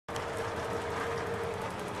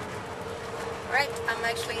Right, I'm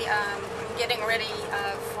actually getting ready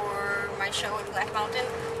for my show in Black Mountain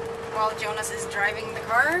while Jonas is driving the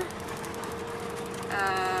car.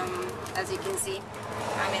 As you can see,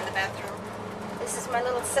 I'm in the bathroom. This is my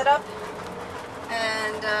little setup,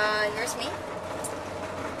 and here's me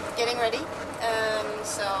getting ready.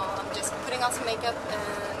 So I'm just putting on some makeup and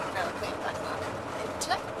we're gonna play Black Mountain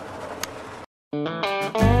today.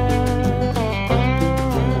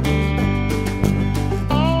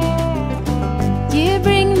 You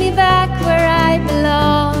bring me back where I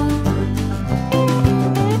belong.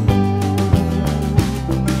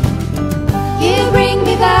 You bring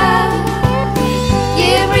me back.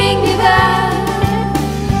 You bring me back.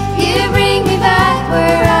 You bring me back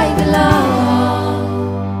where I belong.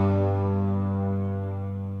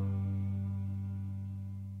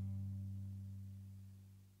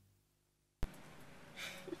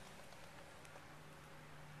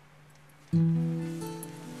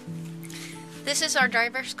 This is our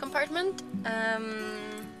driver's compartment.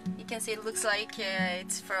 You can see it looks like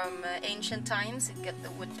it's from ancient times. It got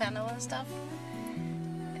the wood panel and stuff.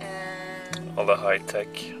 And all the high-tech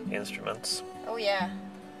instruments. oh yeah,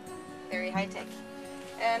 very high-tech.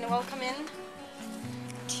 And welcome in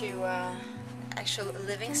to actual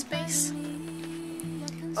living space.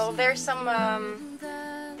 Well, there's some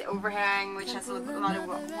the overhang, which has a lot of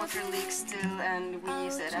water leaks still, and we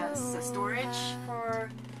use it as a storage for.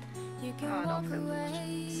 Don't put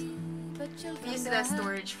we use it as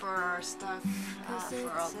storage for our stuff,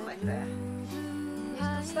 for all like the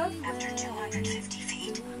stuff. After 250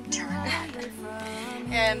 feet, turn left.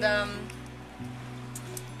 And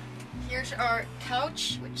here's our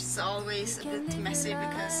couch, which is always a bit messy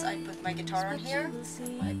because I put my guitar on here,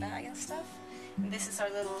 my bag and stuff. And this is our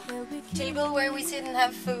little table where we sit and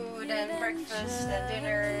have food and breakfast and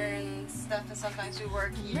dinner and stuff, and sometimes we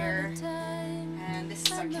work here. And this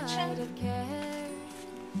is our kitchen.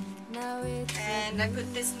 And I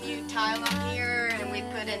put this new tile on here, and we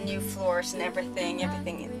put in new floors and everything.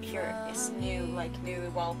 Everything in here is new, like new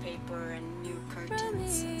wallpaper and new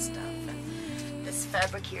curtains and stuff. And this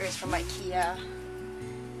fabric here is from IKEA.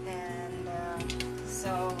 And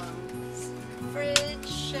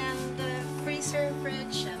fridge and freezer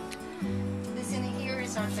fridge, and this in here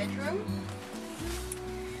is our bedroom.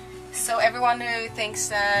 So everyone who thinks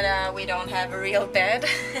that we don't have a real bed,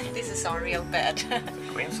 this is our real bed. It's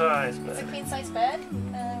a queen size bed. It's a queen size bed.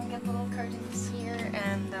 We got little curtains here,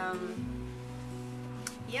 and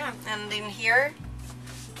yeah, and in here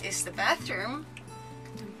is the bathroom.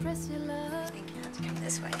 I think you have to come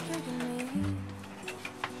this way.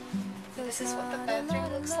 So this is what the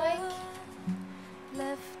bathroom looks like.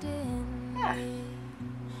 Yeah.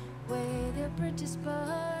 Where the bridge is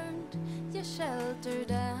burned, you shelter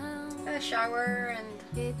down. A shower, and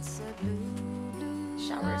It's a blue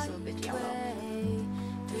shower is a little bit yellow.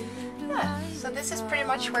 Yeah, so this is pretty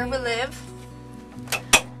much where we live.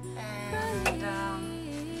 And yeah,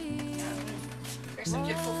 there's some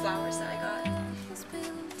beautiful flowers that I got.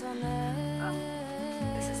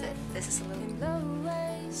 This is it. This is a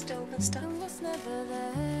little stove and stuff.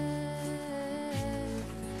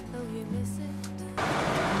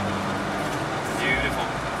 Beautiful.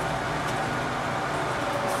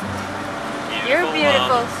 You're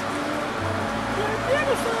beautiful. You're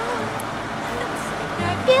beautiful.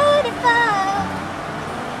 You're beautiful.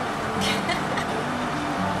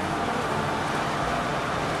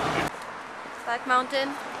 Black Mountain.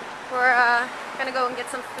 We're gonna go and get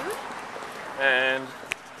some food. And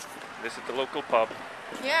visit the local pub.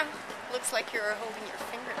 Yeah, looks like you're holding your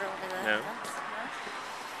finger over there. No.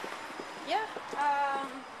 Yeah.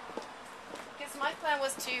 Because my plan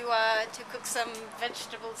was to cook some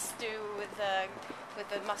vegetable stew with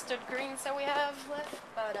the mustard greens that we have left,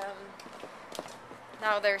 but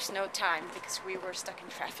now there's no time because we were stuck in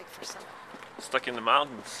traffic for some. Stuck in the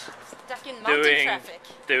mountains. Stuck in mountain traffic.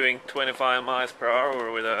 Doing 25 miles per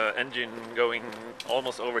hour with an engine going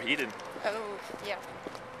almost overheated. Oh, yeah.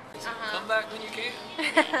 Come back when you can.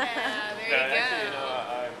 Yeah, there you go. Actually, you know,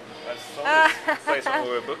 I saw this place when we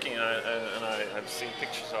were booking, and I've seen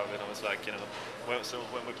pictures of it. I was like, you know, when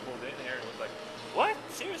we pulled in here, it was like, what?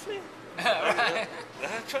 Seriously? Right.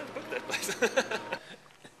 I'm trying to book that place.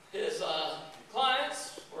 His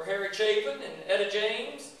clients were Harry Chapin and Etta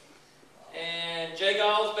James, and Jay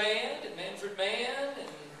Giles Band and Manfred Mann,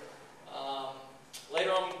 and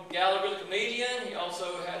later on Gallagher the comedian. He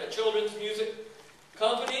also had a children's music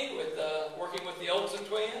company with working with the Olsen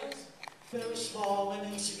twins. Very small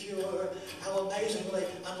and insecure, how amazingly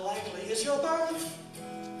unlikely is your birth?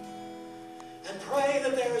 And pray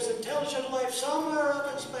that there is intelligent life somewhere up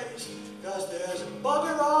in space, because there's a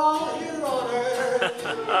bugger all here on Earth.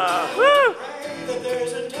 Woo! Pray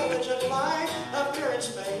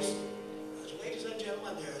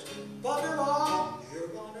but they're all here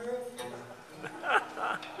on earth.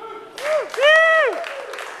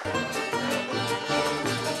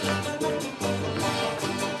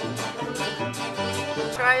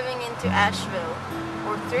 Driving into Asheville,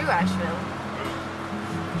 or through Asheville.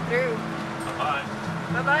 Through. Bye-bye.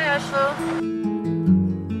 Bye-bye, Asheville.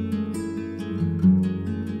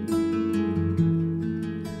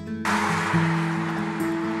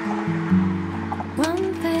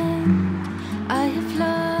 One thing I have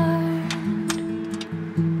learned,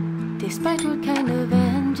 despite what kind of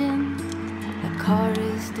engine a car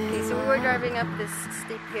is there. Okay, so we were driving up this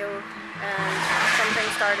steep hill and something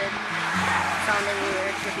started sounding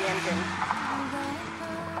weird with the engine.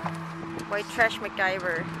 White Trash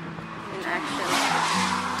MacGyver in action.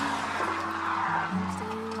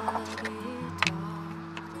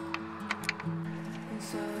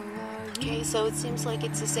 Okay, so it seems like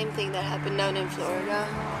it's the same thing that happened down in Florida.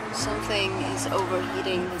 Something is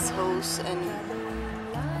overheating this hose,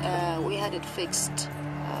 and we had it fixed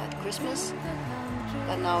at Christmas,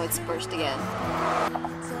 but now it's burst again.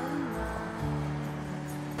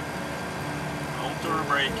 Motor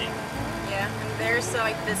braking. Yeah, and there's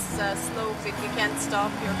like this slope. If you can't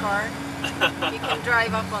stop your car, you can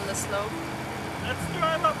drive up on the slope. Let's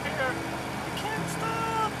drive up here. You can't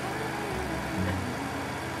stop.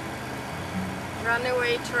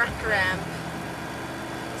 Runaway truck ramp.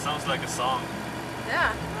 Sounds like a song.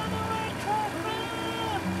 Yeah. Runaway truck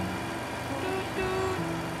ramp.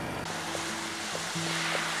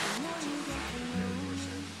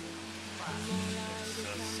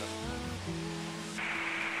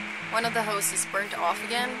 One of the hoses burnt off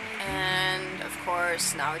again, and of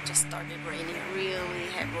course now it just started raining really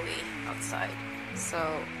heavily outside.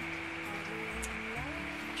 So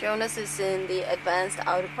Jonas is in the advanced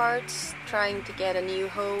auto parts trying to get a new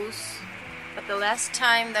hose, but the last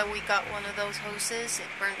time that we got one of those hoses it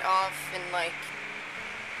burnt off in like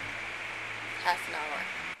half an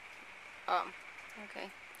hour. Okay.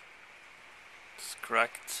 It's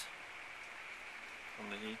cracked from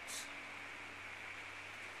the heat.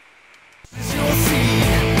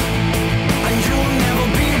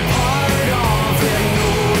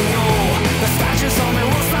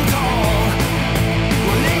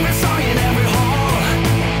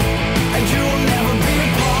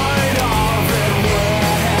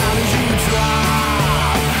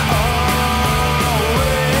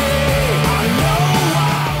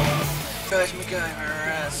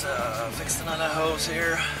 Fixed another hose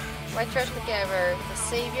here. White Trash MacGyver, the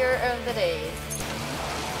savior of the day.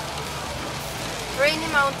 Rainy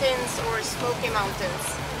mountains or smoky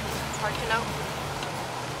mountains? It's hard to know.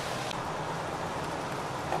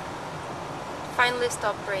 Finally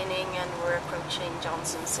stopped raining and we're approaching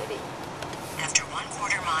Johnson City. After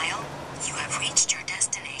 1/4 mile, you have reached your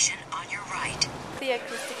destination on your right. The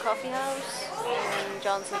Acoustic Coffee House in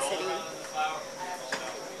Johnson City.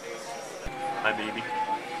 Hi, baby.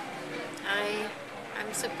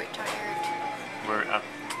 I'm super tired. We're up.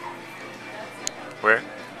 Where?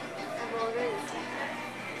 I've already said that.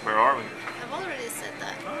 Where are we? I've already said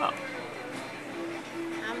that. Oh.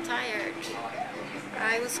 I'm tired.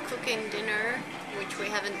 I was cooking dinner, which we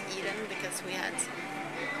haven't eaten because we had some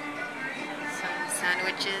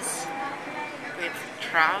sandwiches with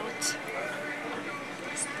trout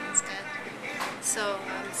instead. So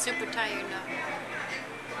I'm super tired now.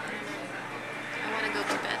 I want to go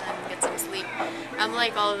to bed and get some sleep. I'm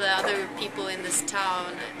like all the other people in this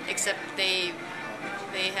town, except they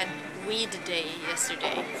had weed day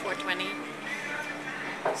yesterday, 420.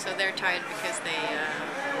 So they're tired because they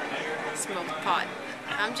smoked pot.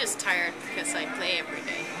 I'm just tired because I play every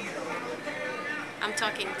day. I'm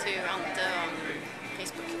talking to Ante on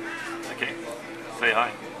Facebook. Okay. Say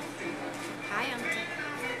hi. Hi, Ante.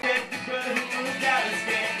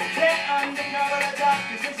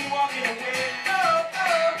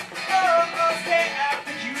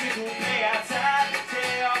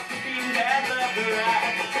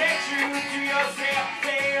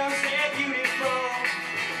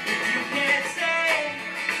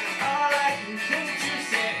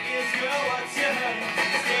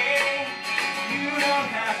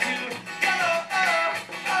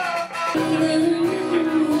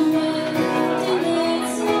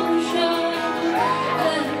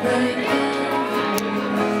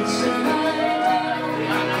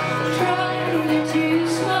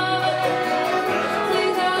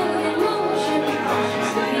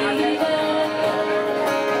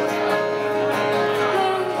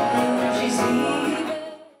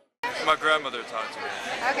 My grandmother taught me.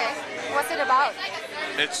 Okay. What's it about?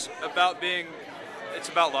 It's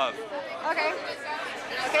about love. Okay.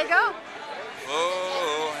 Okay, go.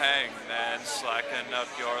 Oh, hangman, slacken up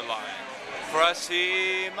your line. For I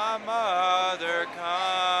see my mother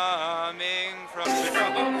coming from...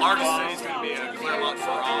 Largest city is going to be Claremont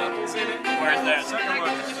Ferrand. Where's that? Second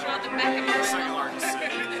largest city.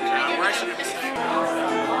 We're actually going to be staying.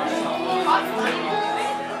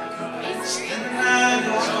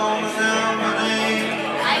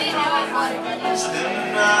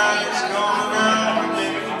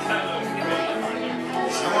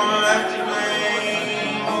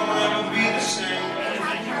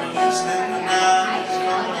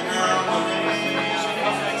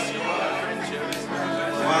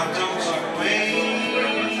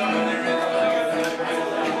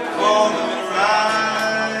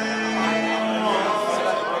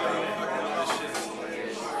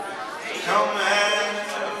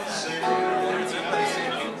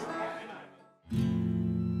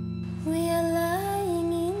 We are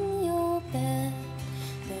lying in your bed.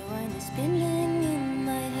 The wine is spinning in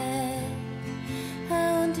my head. I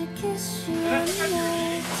want to kiss you on my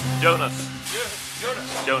tongue. Jonas. Jonas.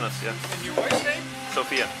 Jonas, yeah. And your wife's name?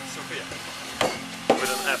 Sofia. Sophia.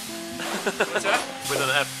 With an F. What's that? With an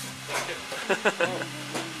F.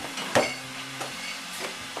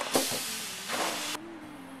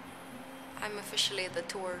 I'm officially the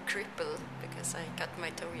tour cripple because I cut my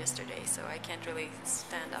toe yesterday, so I can't really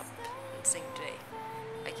stand up and sing today.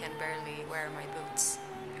 I can barely wear my boots.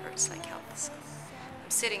 It hurts like hell. So I'm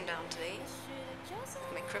sitting down today with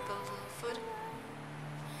my crippled foot.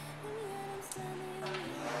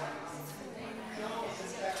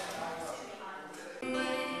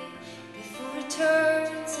 Before it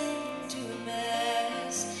turns into a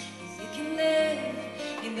mess, and you can live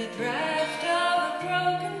in the draft of a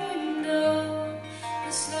broken window,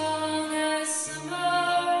 as long as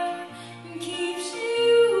summer keeps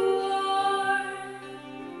you warm.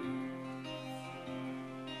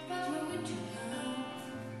 But when winter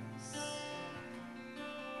comes,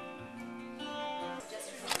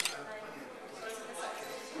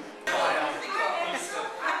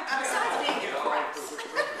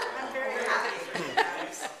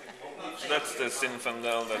 That's the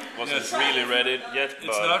Zinfandel that wasn't really ready yet, but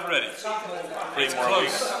It's not ready. three It's more close.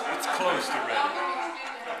 weeks. It's close to ready.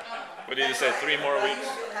 What did you say? 3 more weeks?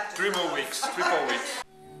 3 more weeks. 3-4 weeks.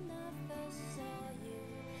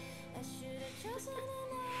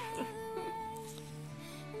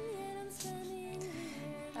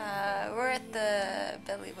 We're at the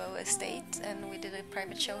Bellevue Estate and we did a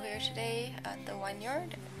private show here today at the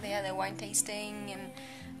vineyard. They had a wine tasting and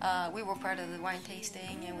we were part of the wine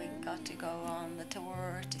tasting and we got to go on the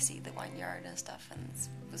tour to see the vineyard and stuff, and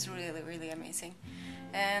it was really, really amazing.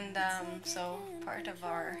 And so part of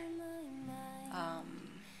our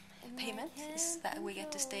payment is that we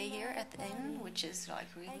get to stay here at the inn, which is like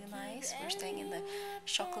really nice. We're staying in the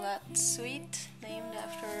Chocolate Suite, named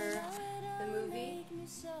after the movie.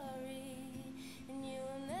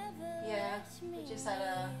 Yeah, we just had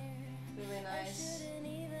a really nice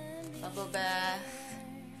bubble bath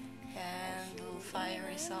and a little fire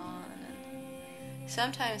is on. And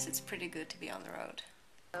sometimes it's pretty good to be on the road.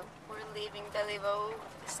 We're leaving Bellevue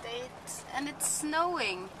Estate and it's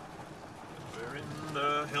snowing. We're in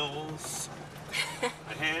the hills.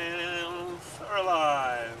 The hills are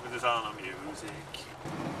alive with the sound of music.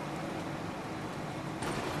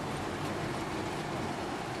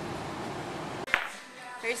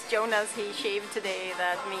 Here's Jonas. He shaved today.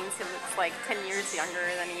 That means he looks like 10 years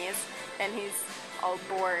younger than he is. And he's all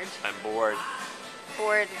bored. I'm bored.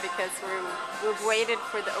 Bored because we've waited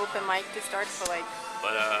for the open mic to start for like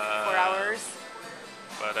 4 hours.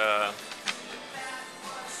 But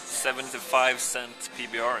 75-cent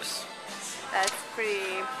PBRs. That's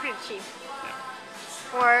pretty cheap.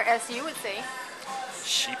 Yeah. Or as you would say,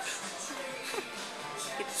 Sheep.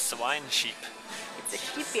 Swine sheep. It's a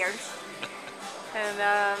sheep beer. And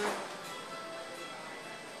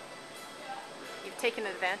you've taken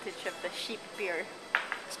advantage of the sheep beer.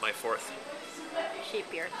 It's my 4th.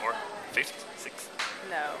 Sheep beer. Or 5th, 6th.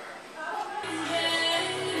 No.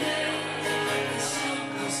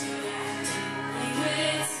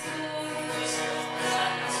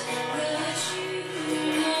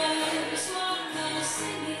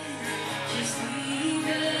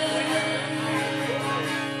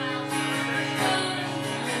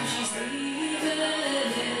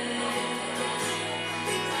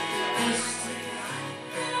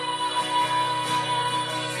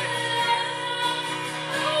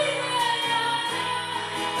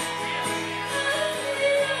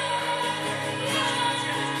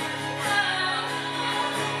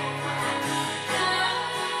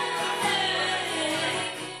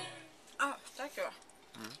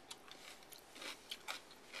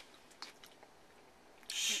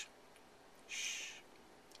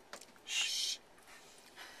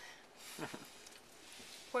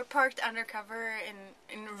 parked undercover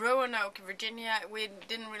in Roanoke, Virginia. We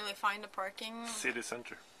didn't really find a parking. City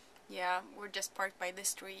center. Yeah, we're just parked by the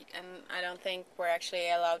street, and I don't think we're actually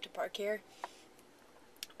allowed to park here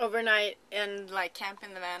overnight and like camp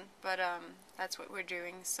in the van. But that's what we're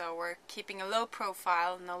doing. So we're keeping a low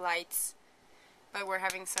profile, no lights, but we're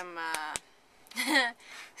having some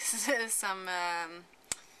some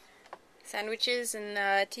sandwiches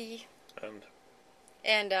and tea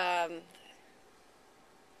and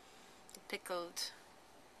pickled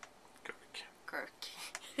gurk.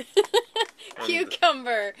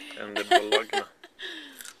 Cucumber. And the bologna.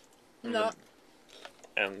 No.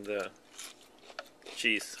 And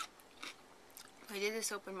cheese. We did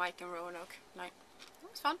this open mic in Roanoke night. It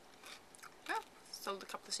was fun. Yeah, sold a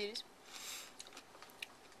couple of CDs.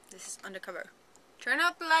 This is undercover. Turn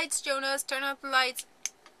up the lights, Jonas. Turn up the lights.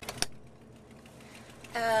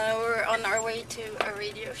 We're on our way to a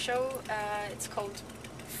radio show. It's called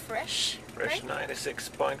Fresh. Fresh, right?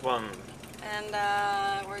 96.1. And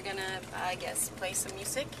we're gonna, I guess, play some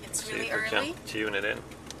music. It's See really if we early. can tune it in.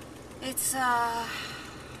 It's not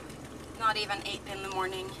even 8 in the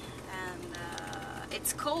morning, and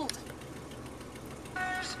it's cold.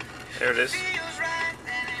 Here it is.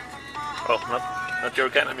 Oh, not your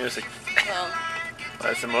kind of music. Well,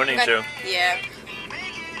 It's a morning show. yeah.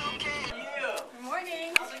 Good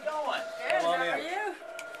Morning. How's it going? Good. How are you?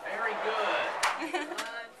 Very good.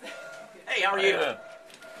 Hey, how are you?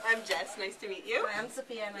 I'm Jess. Nice to meet you. I'm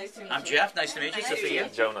Sophia. Nice to meet you. I'm Jeff. Nice to meet you. Sophia.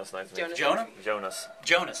 Jonas, nice to meet you. Jonah? Jonas.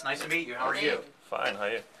 Jonas. Nice to meet you. How are you? Fine, how are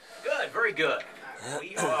you? Good. Very good.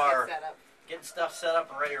 We are getting stuff set up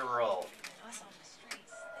and ready to roll.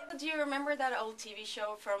 Do you remember that old TV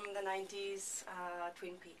show from the 90s,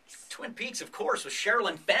 Twin Peaks? Twin Peaks, of course, with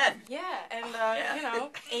Sherilyn Fenn. Yeah, and Yeah. you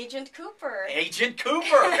know, Agent Cooper. Agent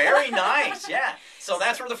Cooper. Very nice. Yeah. So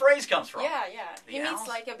that's where the phrase comes from. Yeah, yeah. The He meets owls?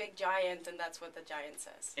 like a big giant, and that's what the giant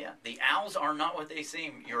says. Yeah. The owls are not what they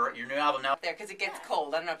seem. Your new album now. There, because it gets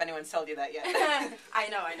cold. I don't know if anyone's told you that yet. I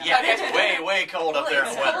know. Yeah, it's way cold up there in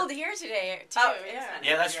It's the winter. cold here today too. Oh, yeah.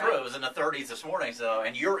 Yeah, that's true. It was in the 30s this morning. So,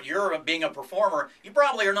 and you're being a performer. You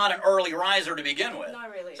probably are not an early riser to begin with. Not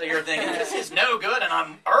really. So you're thinking this is no good, and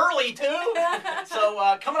I'm early too.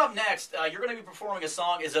 So coming up next, you're going to be performing a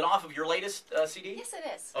song. Is it off of your latest CD? Yes, it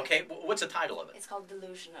is. Okay. What's the title of it? It's called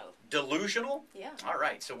Delusional. Delusional. Yeah. All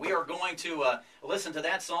right. So we are going to listen to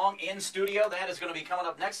that song in studio. That is going to be coming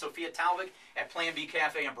up next. Sofia Talvik at Plan B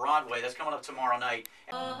Cafe on Broadway. That's coming up tomorrow night.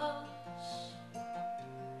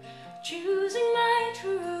 Choosing my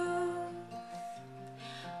truth.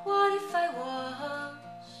 What if I was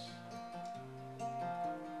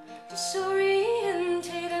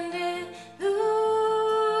disoriented and delusional?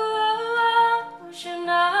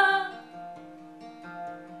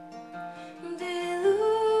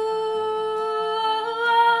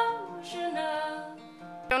 Delusional.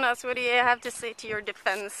 Jonas, what do you have to say to your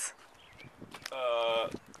defense?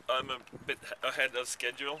 I'm a bit ahead of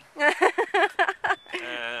schedule. and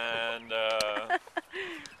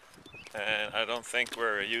I don't think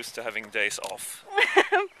we're used to having days off.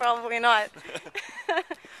 Probably not.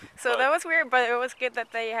 So that was weird, but it was good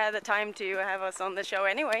that they had the time to have us on the show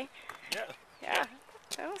anyway. Yeah. Yeah,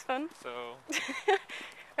 that was fun. So.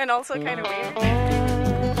 And also kind of weird.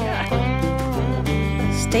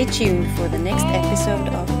 Yeah. Stay tuned for the next episode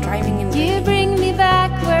of Driving in You bring me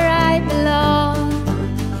back where I belong.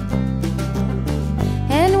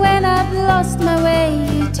 And when I've lost my way,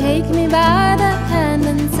 you take me by the hand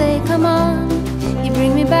and say, come on. You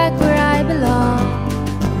bring me back where I belong.